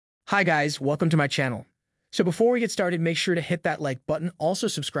Hi guys, welcome to my channel. So before we get started, make sure to hit that like button, also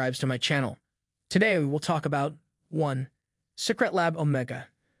subscribes to my channel. Today we will talk about 1. Secretlab Omega.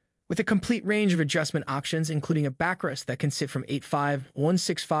 With a complete range of adjustment options, including a backrest that can sit from 85,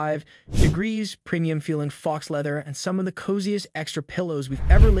 165 degrees, premium feeling fox leather, and some of the coziest extra pillows we've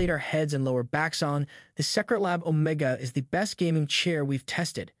ever laid our heads and lower backs on, the Secretlab Omega is the best gaming chair we've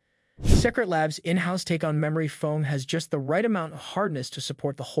tested. Secretlab's in-house take on memory foam has just the right amount of hardness to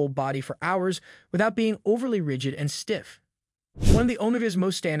support the whole body for hours without being overly rigid and stiff. One of the Omega's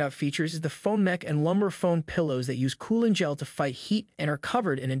most standout features is the foam neck and lumbar foam pillows that use cooling gel to fight heat and are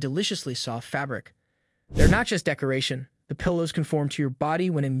covered in a deliciously soft fabric. They're not just decoration. The pillows conform to your body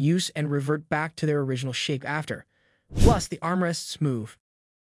when in use and revert back to their original shape after. Plus, the armrests move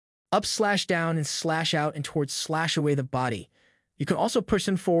up/down and /out and towards /away the body. You can also push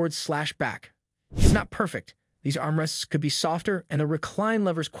them forward/back. It's not perfect. These armrests could be softer, and the recline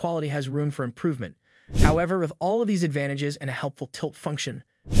lever's quality has room for improvement. However, with all of these advantages and a helpful tilt function,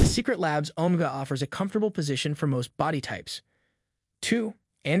 the Secretlab's Omega offers a comfortable position for most body types. 2.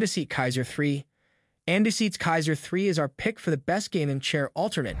 Andeseat Kaiser 3. Andeseat's Kaiser 3 is our pick for the best gaming chair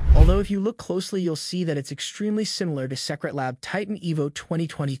alternate, although if you look closely you'll see that it's extremely similar to Secretlab Titan Evo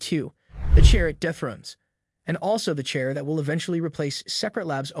 2022, the chair it dethrones, and also the chair that will eventually replace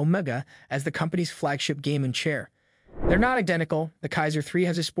Secretlab's Omega as the company's flagship gaming chair. They're not identical. The Kaiser 3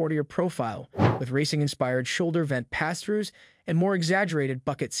 has a sportier profile, with racing-inspired shoulder vent pass-throughs and more exaggerated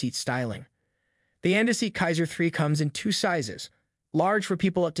bucket seat styling. The Andeseat Kaiser 3 comes in two sizes, large for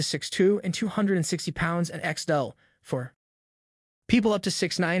people up to 6'2" and 260 pounds, and XL for people up to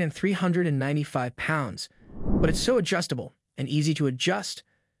 6'9" and 395 pounds. But it's so adjustable and easy to adjust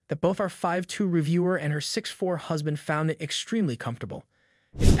that both our 5'2" reviewer and her 6'4" husband found it extremely comfortable.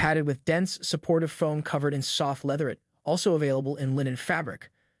 It's padded with dense, supportive foam covered in soft leatherette, also available in linen fabric,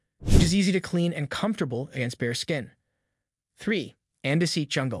 which is easy to clean and comfortable against bare skin. 3. Andeseat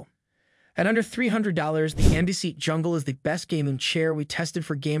Jungle. At under $300, the Andeseat Jungle is the best gaming chair we tested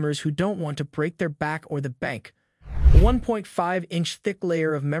for gamers who don't want to break their back or the bank. A 1.5-inch thick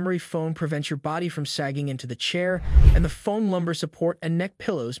layer of memory foam prevents your body from sagging into the chair, and the foam lumbar support and neck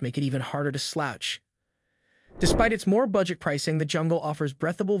pillows make it even harder to slouch. Despite its more budget pricing, the Jungle offers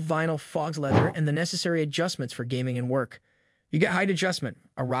breathable vinyl fox leather and the necessary adjustments for gaming and work. You get height adjustment,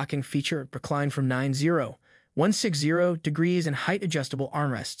 a rocking feature, recline from 90, 160 degrees, and height-adjustable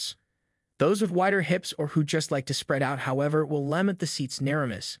armrests. Those with wider hips or who just like to spread out, however, will limit the seat's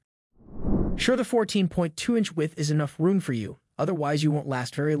narrowness. Sure, the 14.2-inch width is enough room for you, otherwise you won't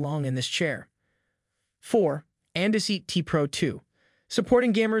last very long in this chair. 4. Andeseat T-Pro 2.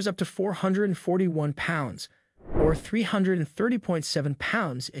 Supporting gamers up to 441 pounds, or 330.7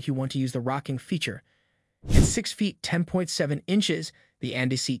 pounds if you want to use the rocking feature. At 6 feet 10.7 inches, the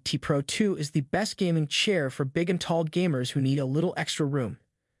Andeseat T-Pro 2 is the best gaming chair for big and tall gamers who need a little extra room.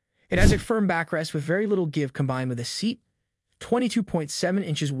 It has a firm backrest with very little give combined with a seat, 22.7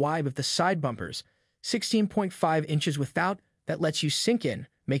 inches wide with the side bumpers, 16.5 inches without, that lets you sink in,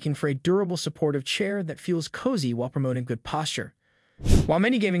 making for a durable supportive chair that feels cozy while promoting good posture. While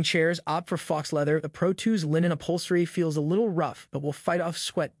many gaming chairs opt for fox leather, the Pro 2's linen upholstery feels a little rough but will fight off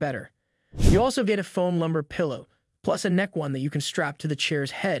sweat better. You also get a foam lumbar pillow, plus a neck one that you can strap to the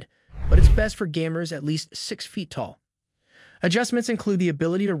chair's head, but it's best for gamers at least 6 feet tall. Adjustments include the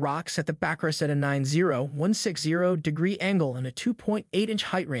ability to rock, set the backrest at a 90, 160 degree angle and a 2.8-inch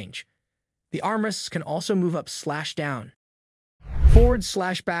height range. The armrests can also move up/down,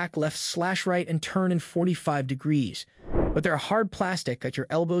 forward/back, left/right, and turn in 45 degrees. But they're hard plastic that your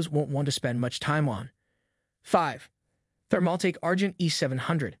elbows won't want to spend much time on. 5. Thermaltake Argent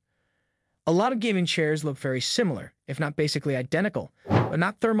E700. A lot of gaming chairs look very similar, if not basically identical, but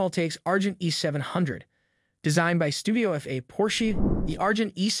not Thermaltake's Argent E700. Designed by Studio FA Porsche, the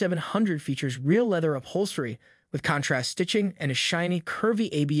Argent E700 features real leather upholstery with contrast stitching and a shiny, curvy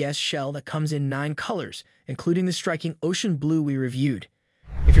ABS shell that comes in 9 colors, including the striking ocean blue we reviewed.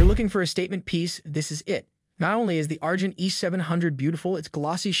 If you're looking for a statement piece, this is it. Not only is the Argent E700 beautiful, its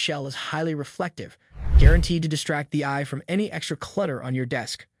glossy shell is highly reflective, guaranteed to distract the eye from any extra clutter on your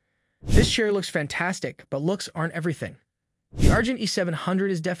desk. This chair looks fantastic, but looks aren't everything. The Argent E700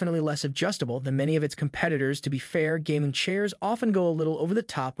 is definitely less adjustable than many of its competitors. To be fair, gaming chairs often go a little over the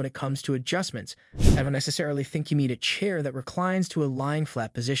top when it comes to adjustments. I don't necessarily think you need a chair that reclines to a lying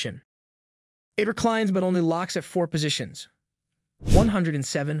flat position. It reclines but only locks at 4 positions: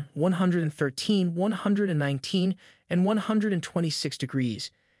 107, 113, 119, and 126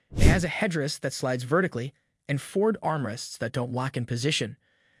 degrees. It has a headrest that slides vertically and forward armrests that don't lock in position,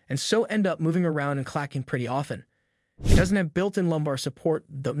 and so end up moving around and clacking pretty often. It doesn't have built-in lumbar support,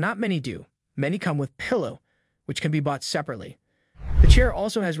 though not many do. Many come with pillow, which can be bought separately. The chair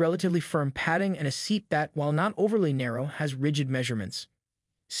also has relatively firm padding and a seat that, while not overly narrow, has rigid measurements.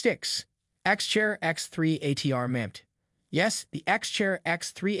 Sticks. X-Chair X3 ATR MEMT. Yes, the X-Chair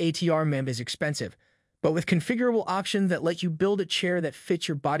X3 ATR MEMT is expensive, but with configurable options that let you build a chair that fits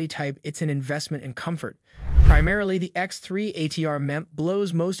your body type, it's an investment in comfort. Primarily, the X3 ATR MEMT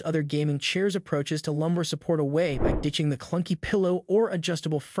blows most other gaming chairs' approaches to lumbar support away by ditching the clunky pillow or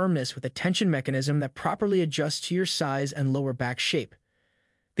adjustable firmness with a tension mechanism that properly adjusts to your size and lower back shape.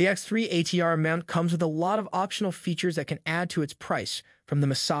 The X3 ATR MEMT comes with a lot of optional features that can add to its price, from the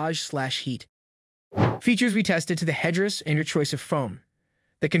massage/heat features we tested to the headrest and your choice of foam.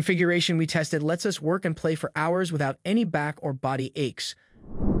 The configuration we tested lets us work and play for hours without any back or body aches,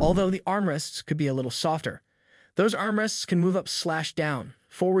 although the armrests could be a little softer. Those armrests can move up/down,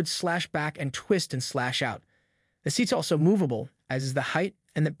 forward/back, and twist and slash out. The seat's also movable, as is the height,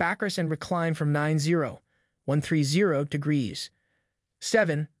 and the backrest and recline from 130 degrees.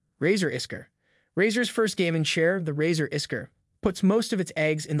 7. Razer Isker. Razer's first gaming chair, the Razer Isker, puts most of its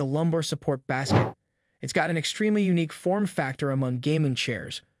eggs in the lumbar support basket. It's got an extremely unique form factor among gaming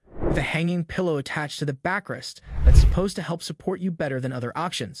chairs, with a hanging pillow attached to the backrest that's supposed to help support you better than other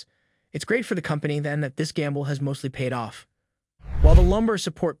options. It's great for the company, then, that this gamble has mostly paid off. While the lumbar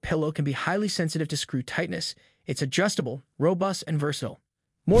support pillow can be highly sensitive to screw tightness, it's adjustable, robust, and versatile.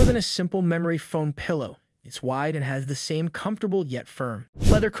 More than a simple memory foam pillow, it's wide and has the same comfortable yet firm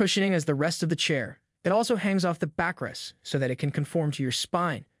leather cushioning as the rest of the chair. It also hangs off the backrest so that it can conform to your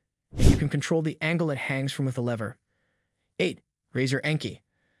spine, and you can control the angle it hangs from with a lever. 8. Razer Enki.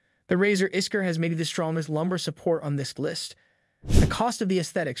 The Razer Isker has maybe the strongest lumbar support on this list. The cost of the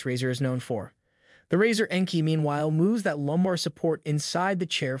aesthetics Razer is known for. The Razer Enki, meanwhile, moves that lumbar support inside the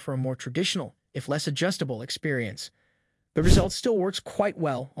chair for a more traditional, if less adjustable, experience. The result still works quite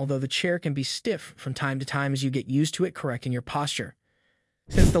well, although the chair can be stiff from time to time as you get used to it, correcting your posture.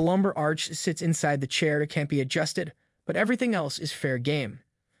 Since the lumbar arch sits inside the chair, it can't be adjusted, but everything else is fair game.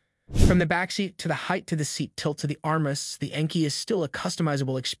 From the back seat to the height to the seat tilt to the armrests, the Enki is still a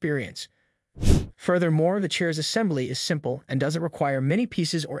customizable experience. Furthermore, the chair's assembly is simple and doesn't require many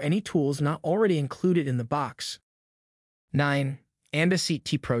pieces or any tools not already included in the box. 9. AndaSeat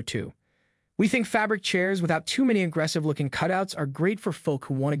T Pro 2. We think fabric chairs without too many aggressive-looking cutouts are great for folk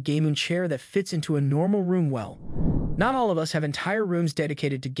who want a gaming chair that fits into a normal room well. Not all of us have entire rooms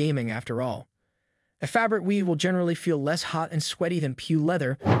dedicated to gaming, after all. A fabric weave will generally feel less hot and sweaty than pew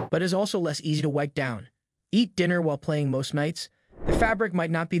leather, but is also less easy to wipe down. Eat dinner while playing most nights? The fabric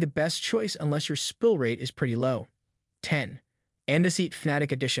might not be the best choice unless your spill rate is pretty low. 10. AndaSeat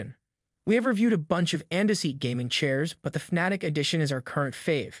Fnatic Edition. We have reviewed a bunch of AndaSeat gaming chairs, but the Fnatic Edition is our current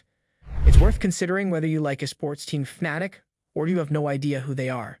fave. It's worth considering whether you like a sports team Fnatic, or you have no idea who they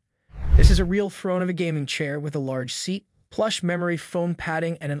are. This is a real throne of a gaming chair with a large seat, plush memory foam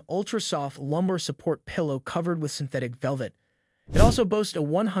padding, and an ultra-soft lumbar support pillow covered with synthetic velvet. It also boasts a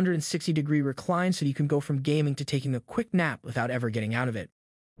 160-degree recline so you can go from gaming to taking a quick nap without ever getting out of it.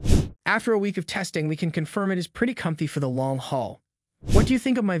 After a week of testing, we can confirm it is pretty comfy for the long haul. What do you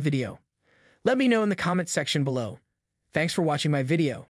think of my video? Let me know in the comment section below. Thanks for watching my video.